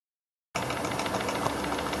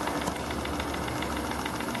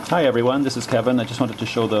Hi everyone, this is Kevin. I just wanted to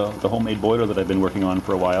show the homemade boiler that I've been working on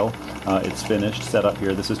for a while. It's finished, set up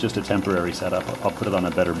here. This is just a temporary setup. I'll put it on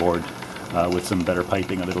a better board with some better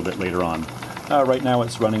piping a little bit later on. Right now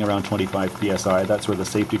it's running around 25 psi. That's where the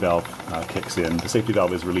safety valve kicks in. The safety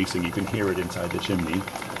valve is releasing. You can hear it inside the chimney.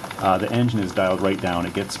 The engine is dialed right down.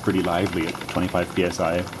 It gets pretty lively at 25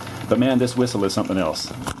 psi. But man, this whistle is something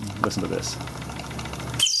else. Listen to this.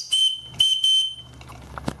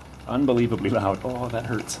 Unbelievably loud. Oh, that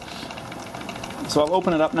hurts. So I'll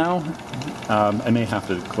open it up now. I may have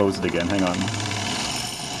to close it again. Hang on.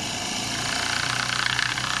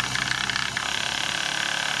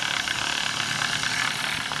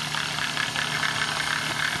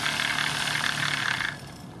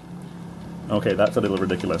 Okay, that's a little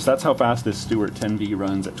ridiculous. That's how fast this Stuart 10V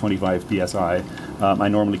runs at 25 psi. I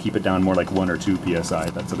normally keep it down more like 1 or 2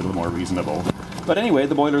 psi. That's a little more reasonable. But anyway,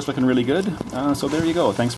 the boiler's looking really good. So there you go. Thanks.